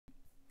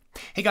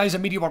Hey guys,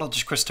 I'm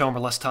Meteorologist Chris Tomer.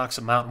 Let's talk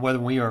some mountain weather.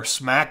 We are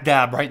smack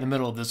dab right in the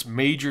middle of this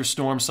major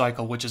storm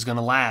cycle, which is going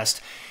to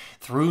last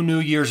through New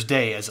Year's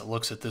Day as it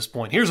looks at this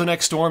point. Here's the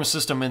next storm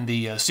system in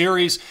the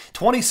series.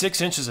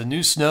 26 inches of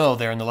new snow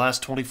there in the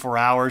last 24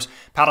 hours.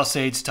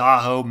 Palisades,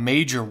 Tahoe,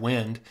 major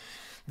wind.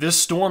 This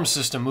storm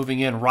system moving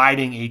in,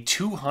 riding a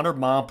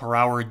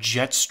 200-mile-per-hour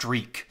jet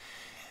streak,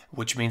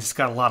 which means it's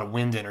got a lot of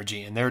wind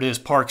energy. And there it is,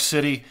 Park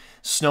City,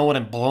 snowing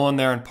and blowing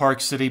there in Park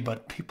City,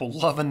 but people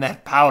loving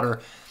that powder.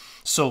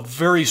 So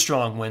very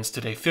strong winds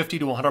today, 50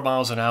 to 100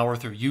 miles an hour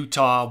through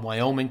Utah,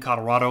 Wyoming,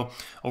 Colorado,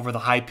 over the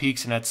high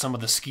peaks and at some of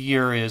the ski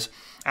areas.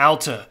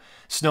 Alta,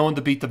 snowing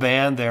to beat the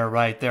band there,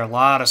 right there. A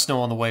lot of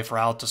snow on the way for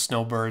Alta,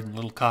 Snowbird, and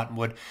Little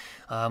Cottonwood.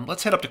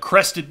 Let's head up to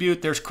Crested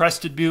Butte. There's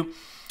Crested Butte.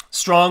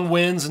 Strong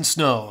winds and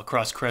snow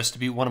across Crested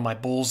Butte, one of my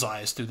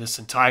bullseyes through this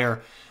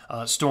entire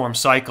storm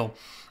cycle.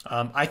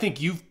 I think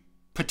you've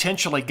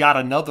potentially got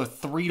another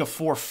 3 to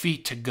 4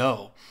 feet to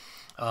go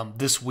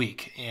this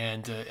week,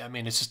 and I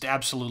mean, it's just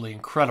absolutely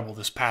incredible,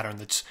 this pattern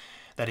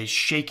that is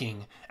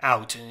shaking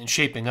out and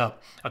shaping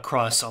up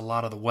across a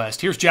lot of the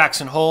west. Here's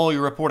Jackson Hole.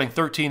 You're reporting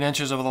 13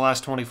 inches over the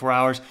last 24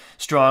 hours.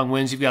 Strong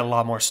winds. You've got a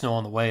lot more snow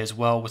on the way as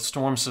well, with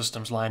storm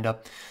systems lined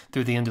up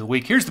through the end of the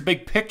week. Here's the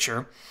big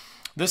picture.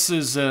 This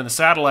is the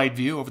satellite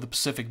view over the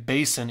Pacific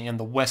Basin and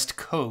the West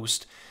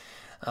Coast.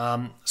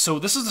 So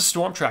this is the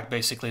storm track,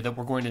 basically, that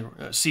we're going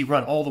to see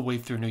run all the way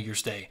through New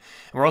Year's Day.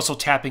 And we're also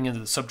tapping into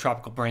the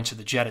subtropical branch of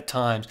the jet at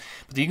times.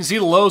 But you can see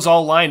the lows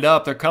all lined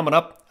up. They're coming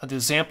up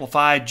this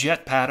amplified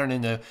jet pattern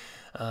into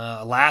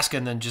Alaska,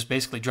 and then just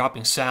basically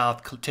dropping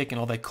south, taking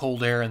all that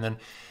cold air, and then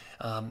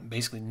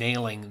basically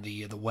nailing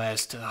the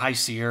west. High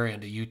Sierra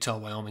into Utah,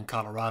 Wyoming,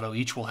 Colorado.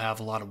 Each will have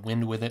a lot of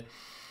wind with it.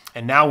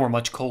 And now we're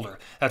much colder.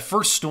 That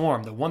first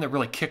storm, the one that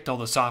really kicked all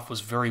this off,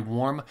 was very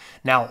warm.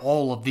 Now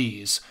all of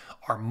these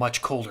are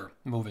much colder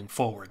moving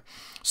forward.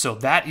 So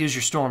that is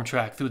your storm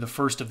track through the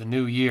first of the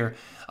new year.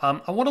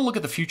 I want to look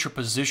at the future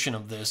position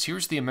of this.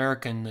 Here's the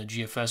American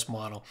GFS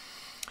model.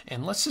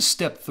 And let's just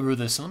step through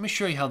this, and let me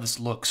show you how this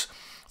looks.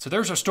 So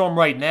there's our storm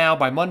right now.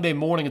 By Monday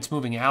morning, it's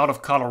moving out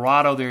of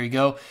Colorado. There you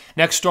go.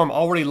 Next storm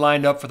already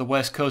lined up for the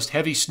West Coast.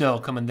 Heavy snow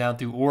coming down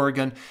through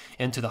Oregon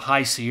into the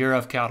High Sierra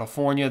of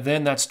California.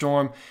 Then that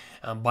storm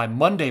by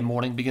Monday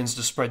morning begins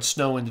to spread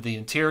snow into the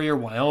interior,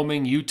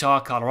 Wyoming, Utah,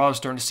 Colorado,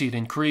 starting to see it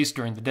increase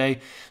during the day.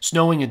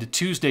 Snowing into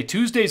Tuesday.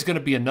 Tuesday is going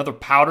to be another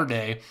powder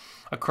day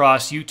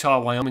across Utah,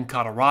 Wyoming,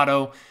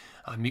 Colorado.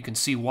 You can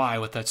see why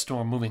with that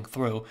storm moving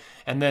through.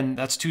 And then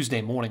that's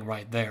Tuesday morning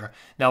right there.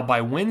 Now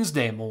by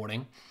Wednesday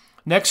morning,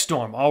 next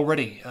storm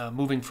already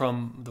moving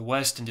from the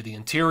west into the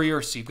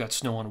interior. So you've got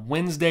snow on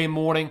Wednesday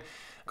morning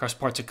across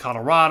parts of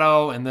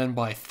Colorado. And then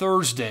by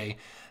Thursday,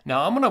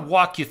 now I'm going to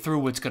walk you through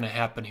what's going to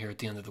happen here at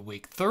the end of the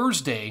week.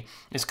 Thursday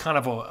is kind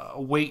of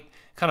we're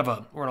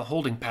in a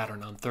holding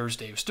pattern on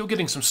Thursday. We're still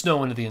getting some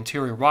snow into the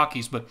interior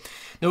Rockies, but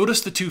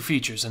notice the two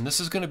features, and this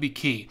is going to be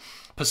key.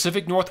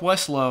 Pacific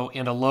Northwest low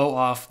and a low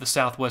off the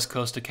southwest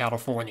coast of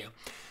California.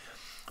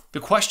 The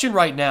question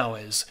right now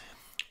is,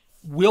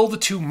 will the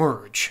two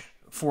merge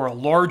for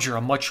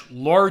a much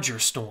larger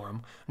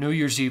storm, New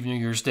Year's Eve, New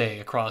Year's Day,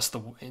 across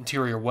the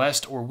interior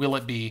west, or will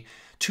it be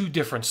two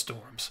different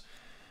storms?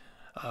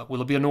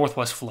 Will it be a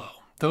northwest flow?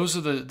 Those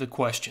are the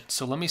questions.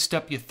 So let me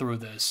step you through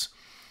this.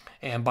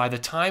 And by the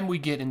time we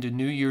get into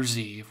New Year's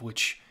Eve,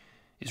 which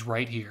is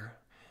right here,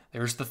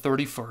 there's the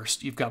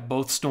 31st, you've got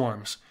both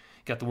storms.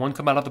 You've got the one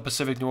coming out of the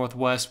Pacific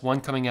Northwest, one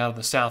coming out of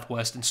the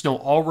Southwest, and snow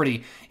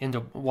already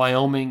into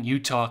Wyoming,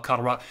 Utah,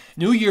 Colorado.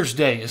 New Year's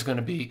Day is going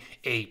to be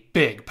a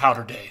big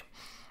powder day.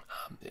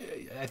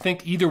 I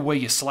think either way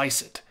you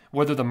slice it,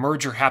 whether the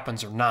merger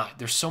happens or not,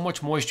 there's so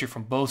much moisture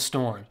from both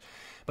storms.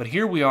 But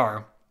here we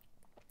are,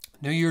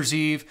 New Year's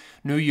Eve,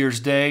 New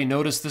Year's Day.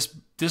 Notice this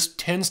GFS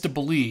tends to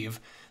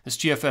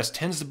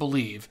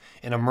believe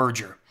in a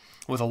merger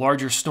with a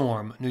larger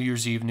storm, New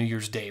Year's Eve, New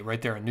Year's Day.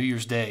 Right there on New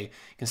Year's Day,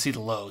 you can see the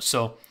lows.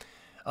 So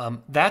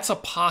that's a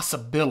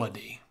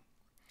possibility.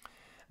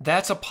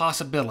 That's a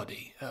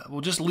possibility.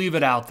 We'll just leave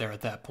it out there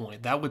at that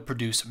point. That would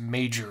produce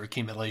major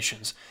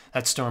accumulations,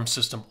 that storm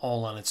system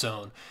all on its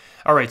own.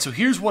 All right, so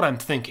here's what I'm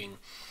thinking.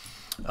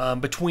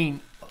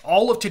 Between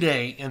all of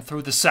today and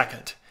through the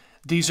 2nd,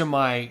 these are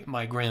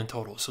my grand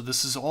totals. So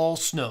this is all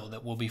snow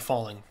that will be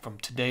falling from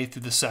today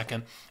through the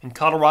 2nd. In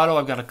Colorado,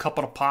 I've got a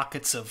couple of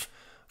pockets of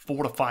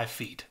 4 to 5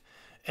 feet.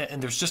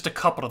 And there's just a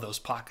couple of those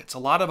pockets. A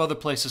lot of other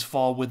places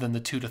fall within the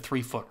 2 to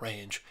 3 foot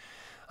range.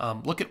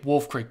 Look at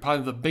Wolf Creek,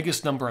 probably the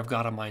biggest number I've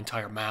got on my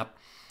entire map.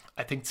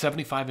 I think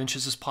 75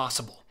 inches is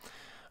possible.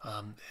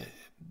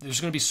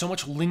 There's going to be so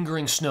much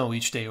lingering snow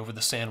each day over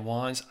the San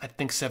Juans. I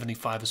think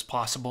 75 is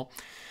possible.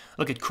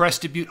 Look at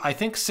Crested Butte. I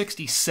think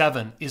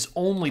 67 is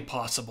only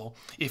possible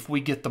if we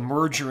get the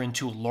merger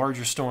into a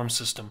larger storm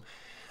system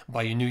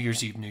by New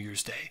Year's Eve, New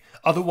Year's Day.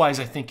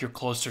 Otherwise, I think you're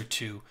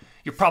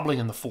probably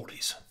in the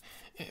 40s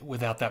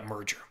without that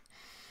merger.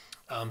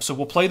 So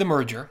we'll play the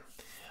merger.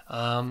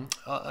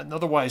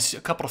 Otherwise,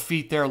 a couple of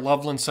feet there,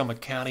 Loveland,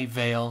 Summit County,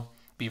 Vail,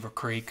 Beaver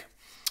Creek,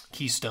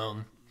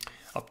 Keystone.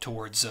 up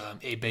towards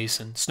A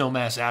Basin.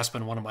 Snowmass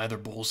Aspen, one of my other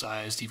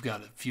bullseyes. You've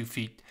got a few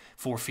feet,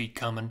 4 feet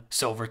coming.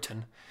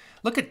 Silverton.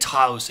 Look at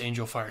Taos,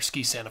 Angel Fire,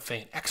 Ski Santa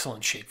Fe in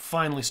excellent shape.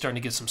 Finally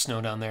starting to get some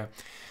snow down there.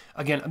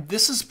 Again,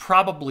 this is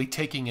probably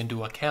taking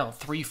into account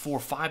 3, 4,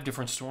 5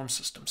 different storm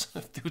systems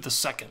through the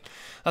second.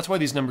 That's why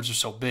these numbers are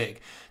so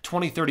big.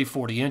 20, 30,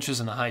 40 inches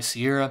in the High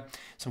Sierra.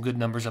 Some good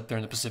numbers up there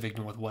in the Pacific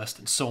Northwest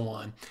and so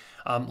on.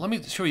 Let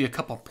me show you a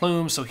couple of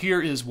plumes. So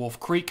here is Wolf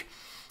Creek.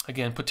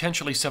 Again,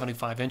 potentially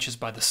 75 inches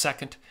by the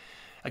second.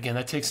 Again,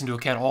 that takes into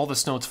account all the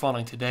snow that's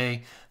falling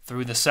today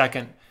through the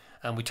second.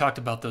 We talked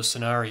about those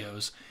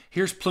scenarios.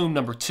 Here's plume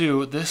number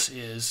 2. This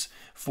is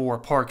for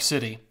Park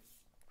City.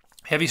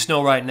 Heavy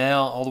snow right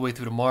now all the way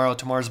through tomorrow.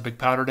 Tomorrow's a big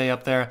powder day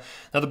up there.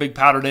 Another big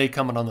powder day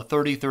coming on the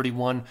 30,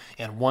 31,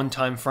 and 1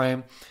 time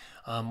frame.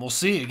 We'll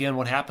see again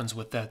what happens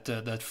with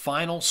that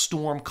final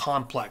storm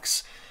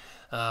complex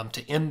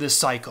to end this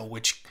cycle.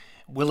 Which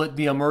will it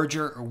be a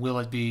merger or will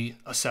it be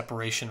a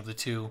separation of the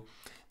two?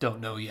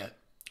 Don't know yet.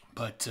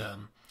 But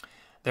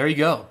there you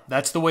go.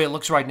 That's the way it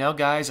looks right now,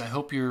 guys. I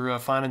hope you're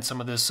finding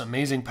some of this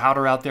amazing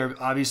powder out there.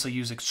 Obviously,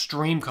 use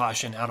extreme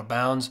caution, out of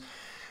bounds,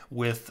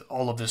 with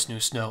all of this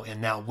new snow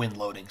and now wind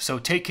loading. So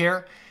take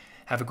care.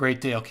 Have a great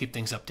day. I'll keep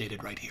things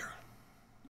updated right here.